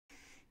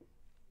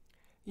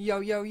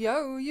Yo, yo,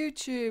 yo,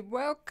 YouTube,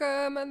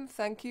 welcome and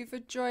thank you for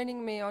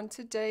joining me on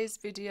today's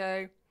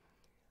video.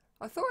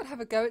 I thought I'd have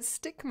a go at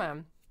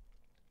Stickman.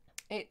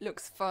 It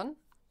looks fun.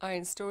 I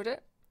installed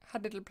it, had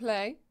a little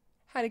play,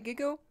 had a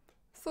giggle,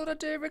 thought I'd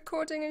do a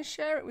recording and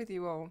share it with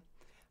you all.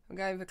 I'm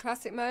going for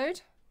classic mode.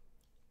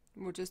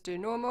 We'll just do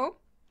normal.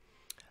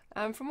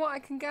 And from what I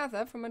can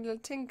gather from a little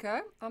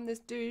tinker, I'm this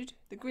dude,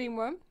 the green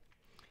one.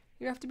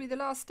 You have to be the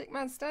last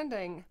Stickman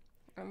standing.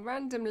 And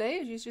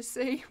randomly, as you just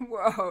see,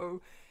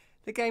 whoa,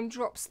 the game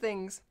drops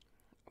things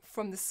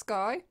from the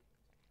sky.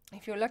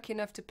 If you're lucky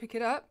enough to pick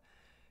it up,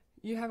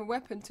 you have a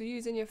weapon to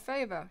use in your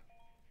favour.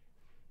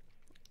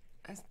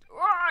 Oh,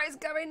 he's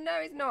going. No,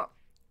 he's not.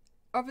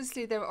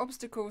 Obviously, there are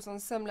obstacles on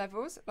some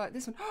levels, like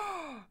this one.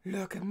 Oh,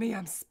 look at me,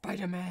 I'm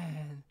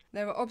Spider-Man.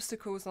 There are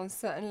obstacles on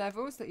certain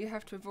levels that you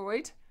have to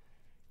avoid.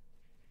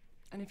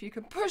 And if you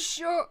can push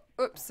your...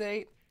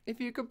 Oopsie.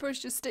 If you can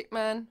push your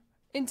Stickman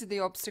into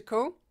the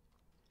obstacle,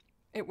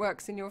 it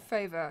works in your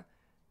favour.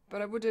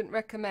 But I wouldn't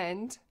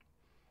recommend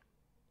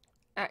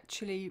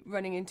actually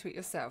running into it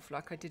yourself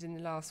like I did in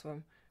the last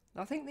one.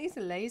 I think these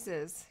are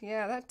lasers.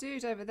 Yeah, that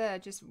dude over there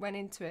just went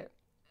into it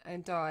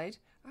and died.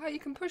 Oh, you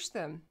can push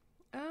them.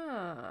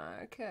 Ah,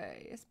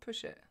 okay. Let's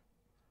push it.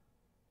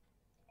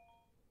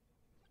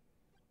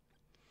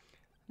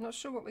 I'm not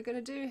sure what we're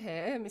going to do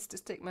here,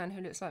 Mr. Stickman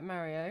who looks like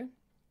Mario.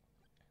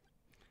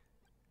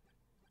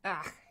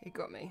 Ah, he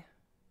got me.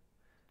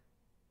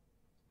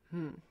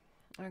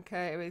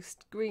 Okay, with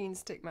green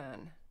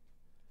Stickman.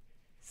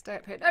 Stay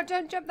up here. No,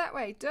 don't jump that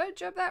way. Don't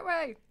jump that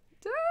way.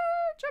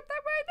 Don't jump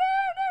that way.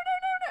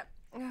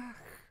 No, no, no, no,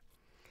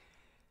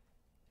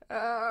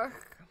 no. Ugh.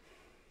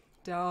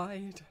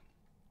 Died.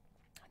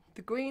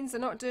 The greens are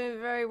not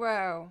doing very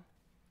well.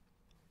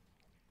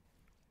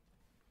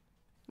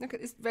 Look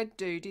at this red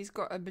dude. He's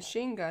got a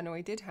machine gun, or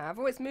he did have.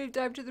 Oh, it's moved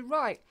over to the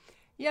right.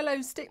 Yellow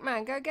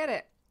Stickman, go get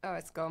it. Oh,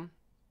 it's gone.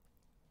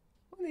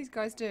 What are these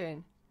guys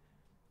doing?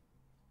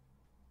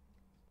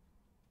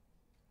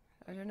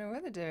 I don't know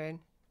what they're doing.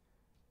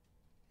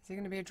 Is it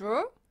going to be a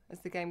draw? Has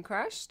the game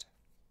crashed?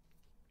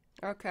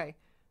 Okay,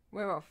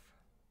 we're off.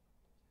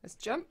 Let's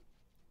jump.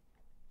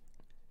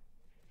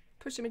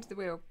 Push him into the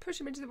wheel.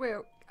 Push him into the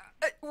wheel.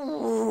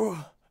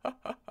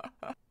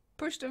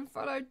 Pushed and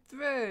followed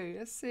through.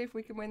 Let's see if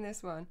we can win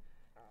this one.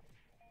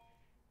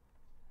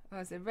 Oh,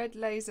 there's a red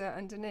laser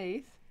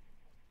underneath.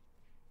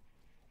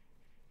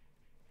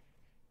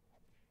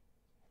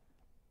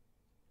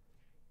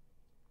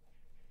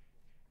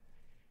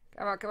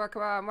 Come on, come on,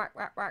 come on. Whack,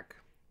 whack, whack.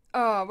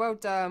 Oh, well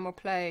done. Well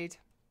played.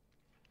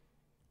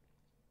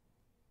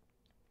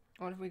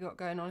 What have we got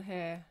going on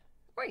here?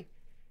 Wait.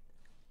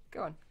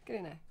 Go on. Get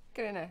in there.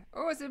 Get in there.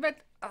 Oh, it's a red...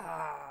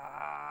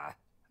 Ah.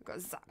 I got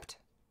zapped.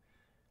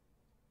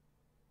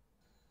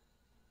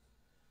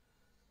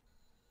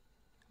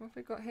 What have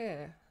we got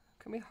here?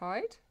 Can we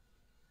hide?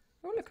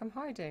 Oh, look, I'm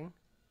hiding.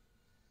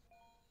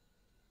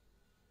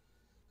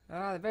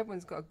 Ah, the red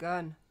one's got a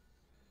gun.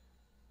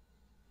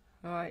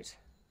 Right.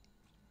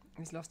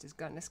 He's lost his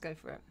gun. Let's go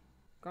for it.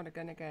 Got a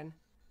gun again.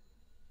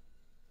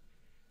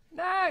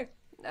 No!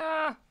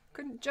 No!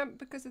 Couldn't jump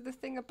because of the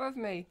thing above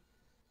me.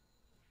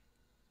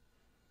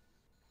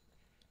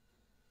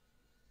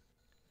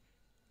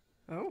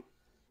 Oh.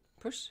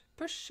 Push,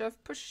 push,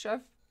 shove, push,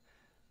 shove.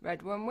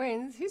 Red one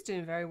wins. He's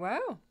doing very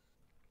well.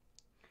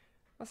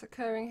 What's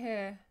occurring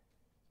here?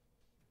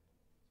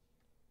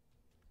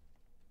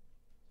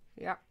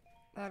 Yeah,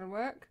 that'll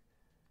work.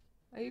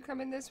 Are you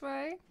coming this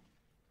way?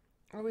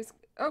 Always.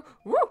 Oh,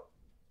 woo!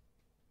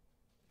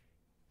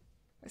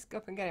 Let's go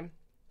up and get him.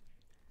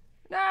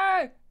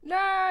 No!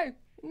 No!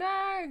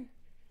 No!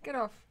 Get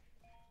off.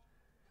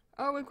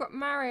 Oh, we've got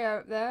Mario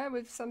up there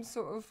with some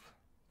sort of...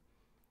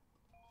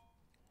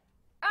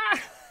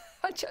 Ah!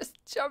 I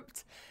just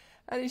jumped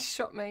and he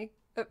shot me.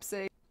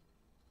 Oopsie.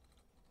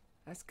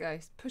 Let's go.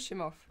 Push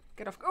him off.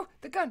 Get off. Oh,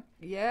 the gun!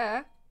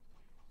 Yeah.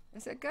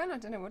 Is it a gun? I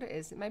don't know what it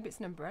is. Maybe it's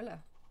an umbrella.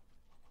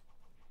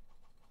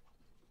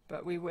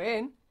 But we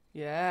win.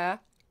 Yeah.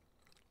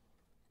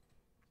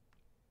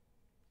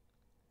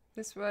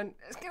 This one.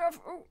 Let's get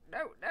off. Oh, no,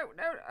 no,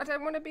 no. I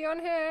don't want to be on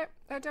here.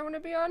 I don't want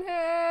to be on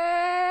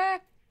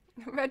here.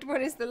 Red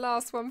one is the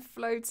last one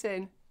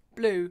floating.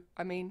 Blue.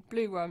 I mean,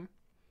 blue one.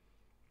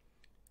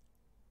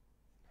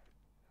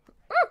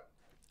 Oh!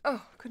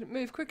 Oh, couldn't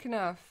move quick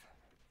enough.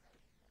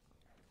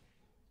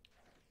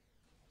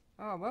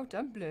 Oh, well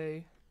done,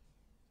 blue.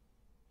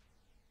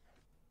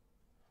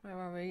 Where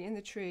are we? In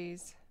the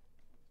trees.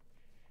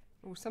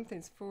 Oh,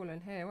 something's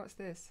fallen here. What's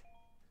this?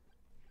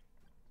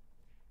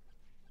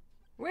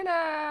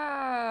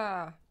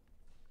 Winner!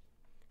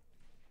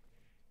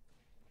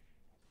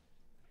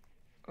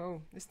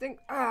 Oh, this thing.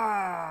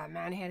 Ah,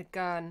 man, he had a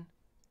gun.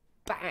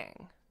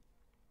 Bang.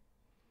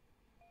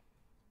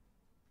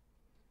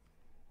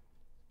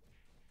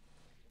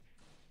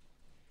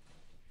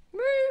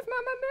 Move,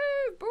 mama,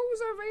 move.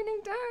 Balls are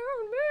raining down.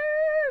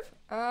 Move.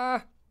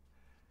 Ah.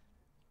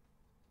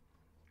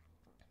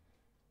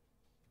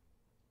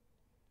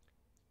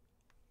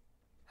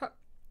 Huh.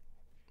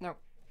 No.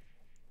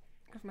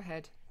 Get off my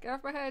head. Get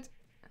off my head.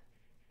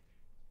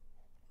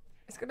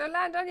 It's going to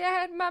land on your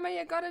head, Mama.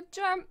 You got to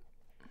jump.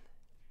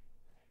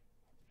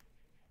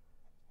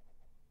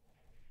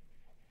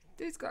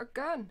 Dude's got a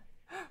gun.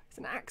 There's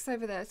an axe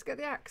over there. Let's get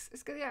the axe.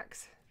 Let's get the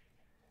axe.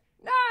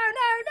 No,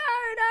 no,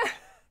 no, no.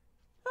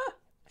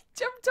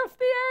 Jumped off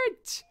the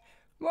edge.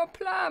 More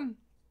plum.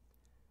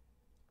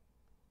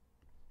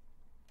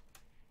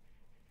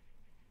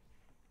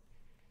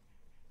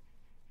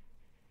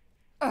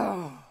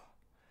 Oh.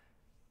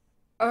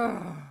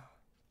 Oh.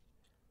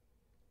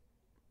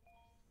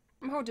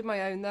 I'm holding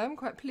my own though. I'm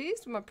quite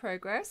pleased with my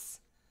progress.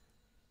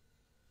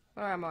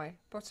 Where am I?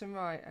 Bottom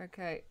right.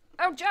 Okay.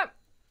 Oh, jump!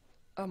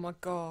 Oh my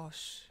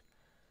gosh.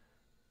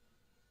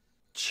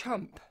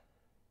 Chump.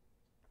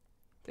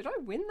 Did I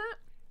win that?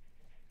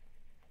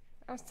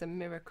 That's a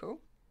miracle.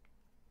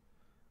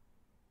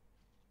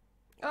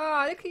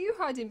 Ah, look at you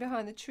hiding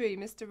behind the tree,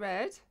 Mr.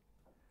 Red.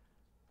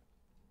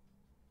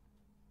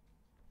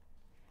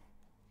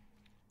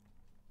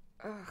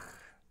 Ugh.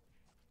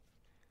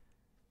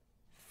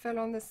 Fell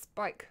on the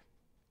spike.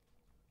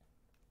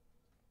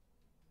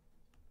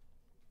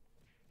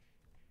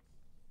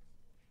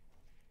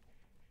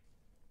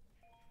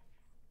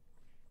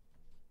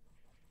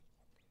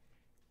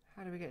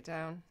 How do we get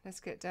down? Let's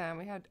get down.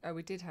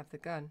 We did have the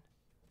gun.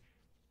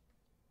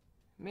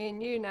 Me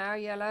and you now,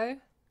 yellow.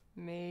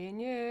 Me and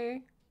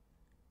you.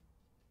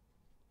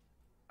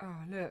 Oh,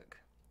 look.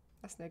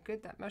 That's no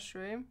good, that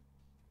mushroom.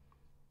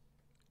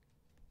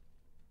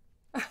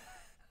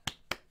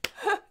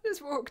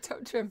 Just walked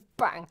up to him.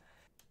 Bang.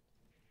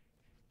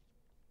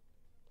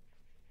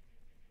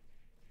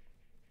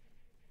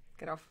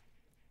 Get off.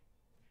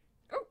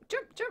 Oh,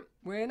 jump, jump.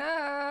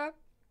 Winner.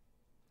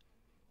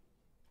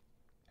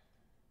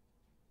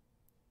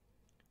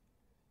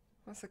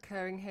 What's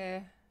occurring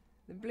here?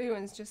 The blue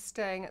one's just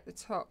staying at the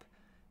top,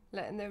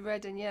 letting the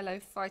red and yellow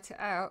fight it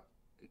out.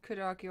 You could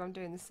argue I'm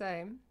doing the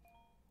same.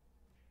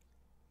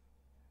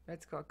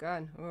 Red's got a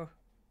gun. Oh.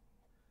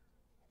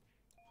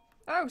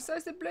 Oh,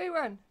 so's the blue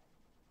one.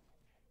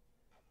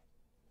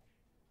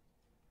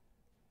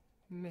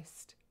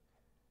 Missed.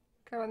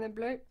 Come on then,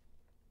 blue.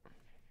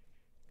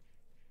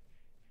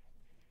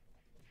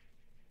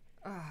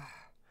 Ah.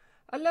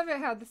 I love it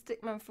how the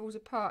stickman falls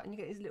apart and you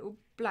get these little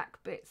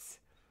black bits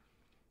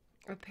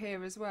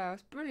appear as well.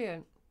 It's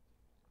brilliant.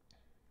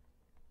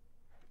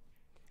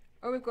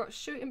 Oh, we've got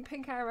shooting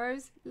pink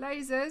arrows,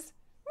 lasers.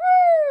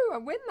 Woo! I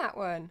win that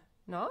one.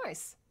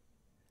 Nice.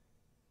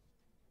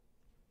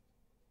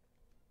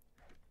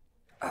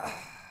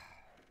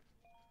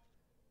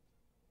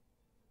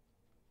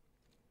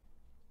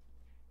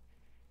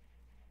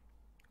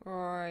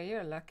 Oh,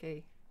 you're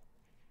lucky.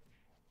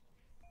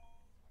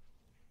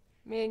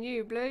 Me and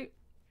you, blue.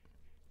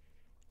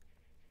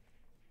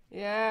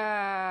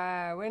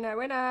 Yeah, winner,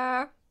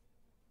 winner.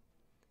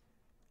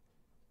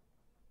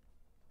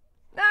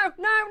 No,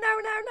 no, no,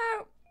 no,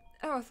 no.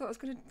 Oh, I thought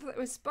it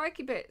was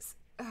spiky bits.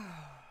 Oh.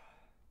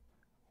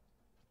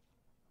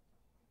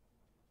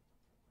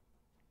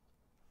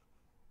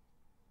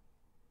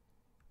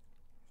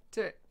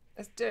 Do it.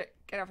 Let's do it.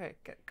 Get off here.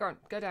 Go on.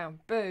 Go down.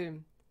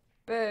 Boom.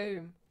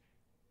 Boom.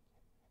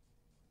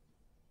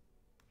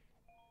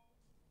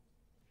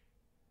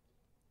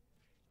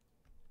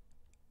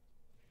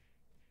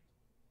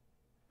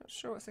 Not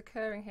sure what's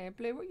occurring here.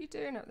 Blue, what are you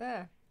doing up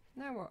there?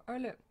 Now what? Oh,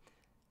 look.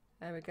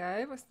 There we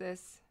go. What's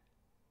this?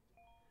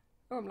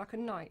 Oh, I'm like a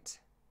knight.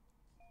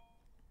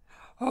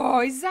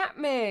 Oh, is that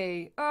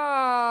me?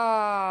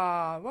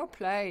 Ah, well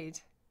played.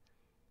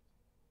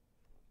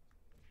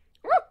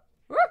 Whoop,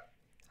 whoop.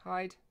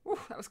 Hide. Ooh,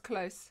 that was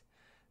close.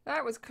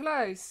 That was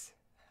close.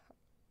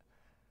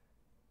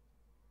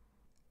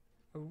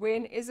 A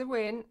win is a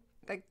win.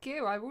 Thank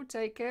you. I will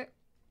take it.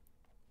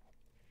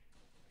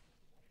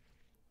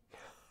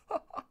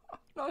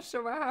 Not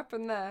sure what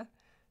happened there.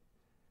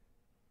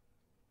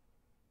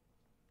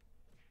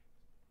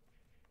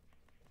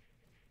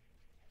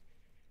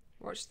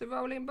 Watch the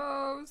rolling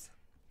balls.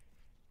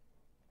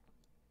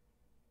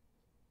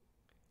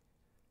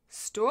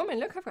 Storming.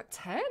 Look, I've got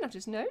 10. I've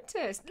just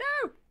noticed.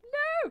 No,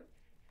 no.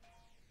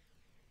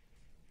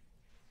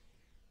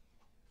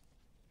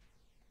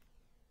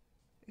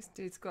 This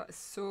dude's got a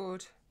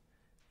sword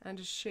and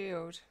a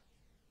shield.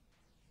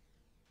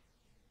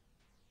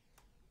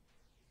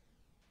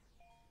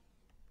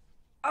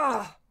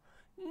 Oh,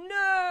 no,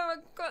 I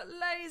got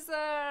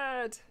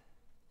lasered.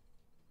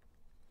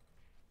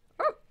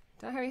 Oh,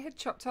 don't have your head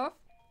chopped off.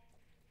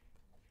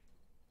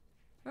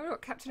 Oh, we've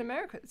got Captain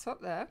America at the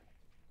top there.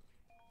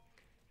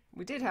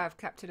 We did have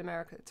Captain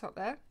America at the top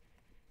there.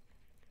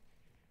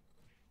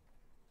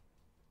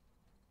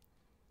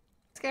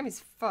 This game is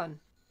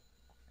fun.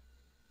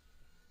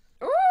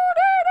 Oh,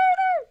 no, no,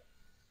 no.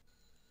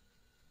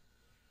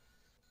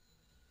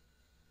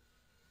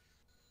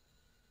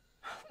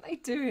 What are they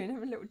doing?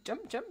 Having a little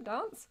jump, jump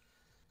dance.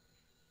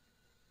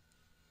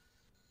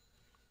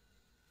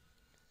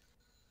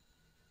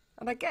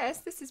 And I guess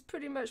this is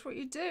pretty much what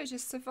you do,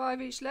 just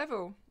survive each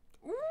level.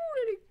 Ooh,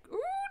 ooh, no, no,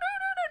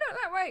 no, not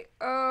that way.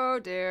 Oh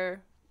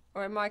dear.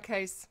 Or in my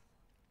case,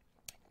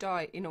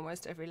 die in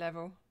almost every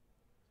level.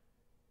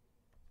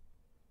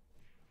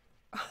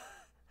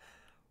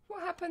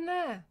 What happened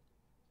there?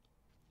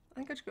 I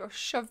think I just got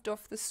shoved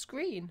off the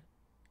screen.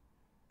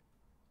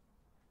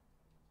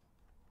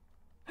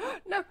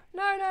 No,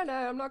 no, no, no,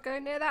 I'm not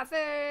going near that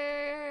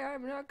thing.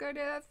 I'm not going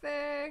near that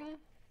thing.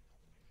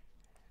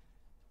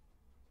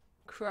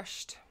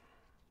 Crushed.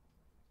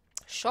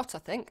 Shot, I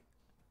think.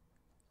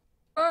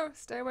 Oh,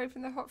 stay away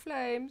from the hot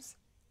flames.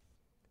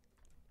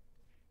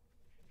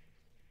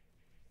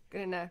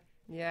 Get in there.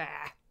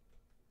 Yeah.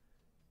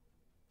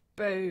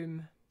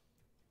 Boom.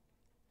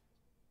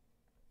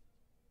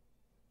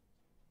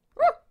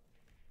 Woo!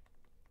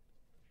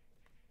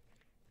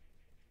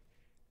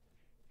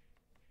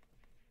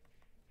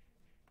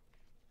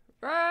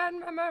 Run,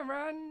 Mama,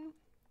 run.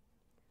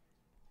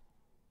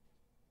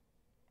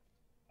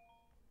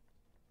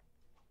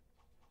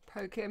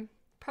 Poke him.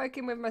 Poke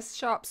him with my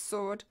sharp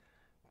sword.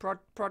 Prod,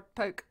 prod,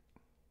 poke.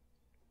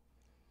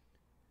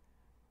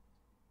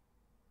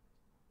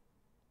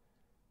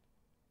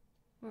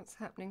 What's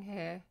happening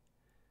here?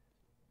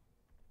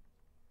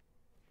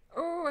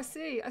 Oh, I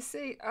see, I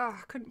see. Ah,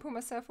 I couldn't pull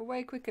myself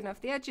away quick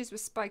enough. The edges were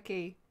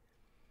spiky.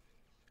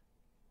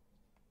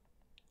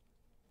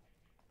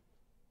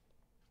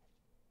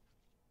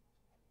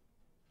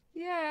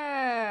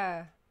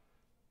 Yeah.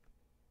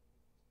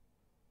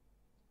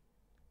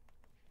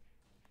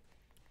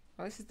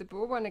 Oh, this is the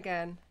ball one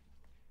again.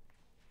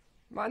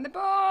 Mind the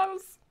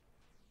balls.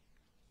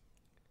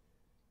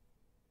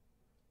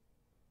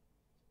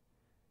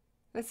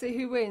 Let's see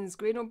who wins,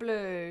 green or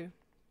blue.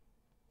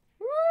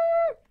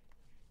 Woo!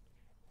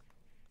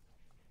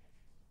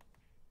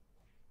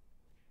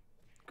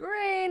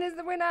 Green is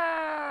the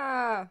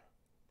winner!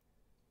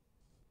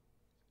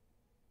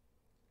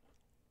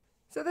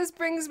 So this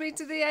brings me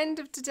to the end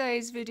of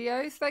today's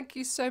video. Thank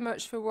you so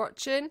much for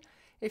watching.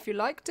 If you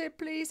liked it,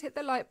 please hit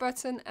the like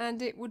button,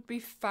 and it would be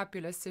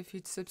fabulous if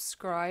you'd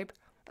subscribe.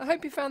 I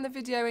hope you found the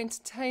video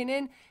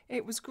entertaining.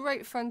 It was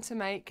great fun to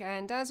make,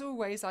 and as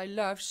always, I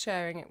love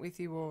sharing it with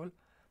you all.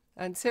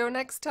 Until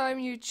next time,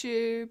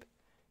 YouTube.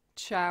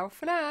 Ciao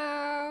for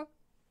now.